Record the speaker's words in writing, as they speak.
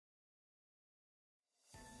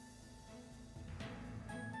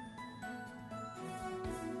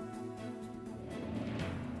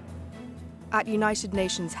At United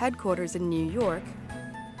Nations headquarters in New York,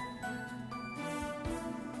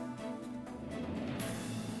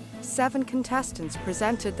 seven contestants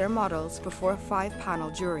presented their models before a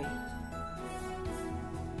five-panel jury.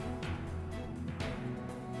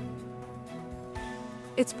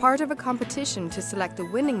 It's part of a competition to select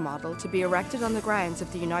the winning model to be erected on the grounds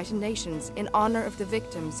of the United Nations in honor of the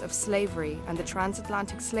victims of slavery and the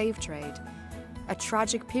Transatlantic Slave Trade, a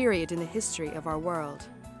tragic period in the history of our world.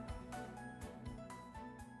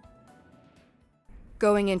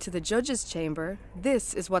 Going into the judges' chamber,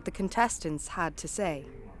 this is what the contestants had to say.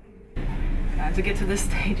 To get to this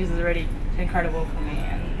stage is already incredible for me.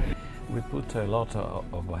 We put a lot of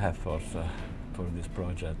effort for this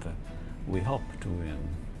project. We hope to win.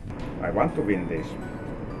 I want to win this.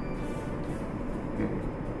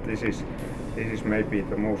 This is maybe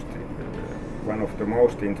the one of the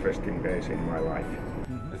most interesting days in my life.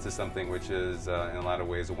 This is something which is, in a lot of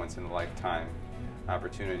ways, a once-in-a-lifetime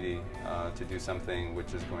opportunity to do something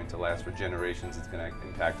which is going to last for generations. It's going to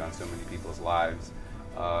impact on so many people's lives,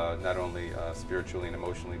 not only spiritually and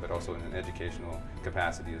emotionally, but also in an educational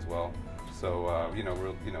capacity as well. So,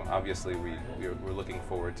 obviously, we're looking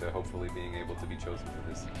forward to hopefully being able to be chosen for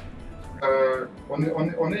this. On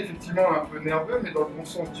est effectivement un peu nerveux, mais dans le bon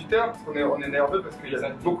sens du terme, parce on est nerveux parce qu'il y a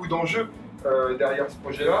beaucoup d'enjeux derrière ce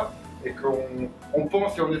projet-là, et qu'on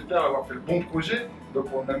pense et on espère avoir fait le bon projet. Donc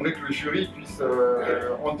on aimerait que le jury puisse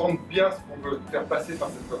entendre bien ce qu'on veut faire passer par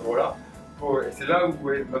cette œuvre-là. Et c'est là où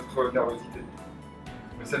est notre nervosité.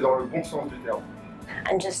 Mais c'est dans le bon sens du terme.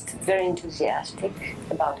 I'm just very enthusiastic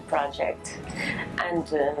about the project,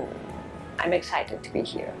 and I'm excited to be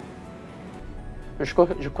here. Je crois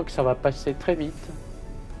que ça va passer très vite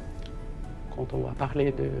quand on va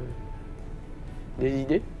parler des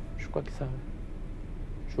idées. Je crois que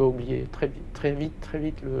je vais oublier très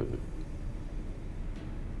vite le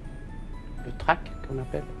trac qu'on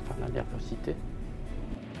appelle, enfin la nervosité.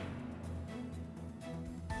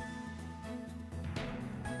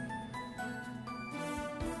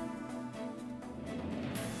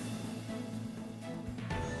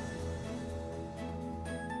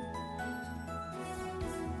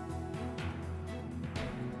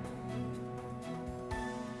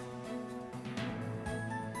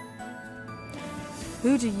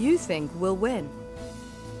 Who do you think will win?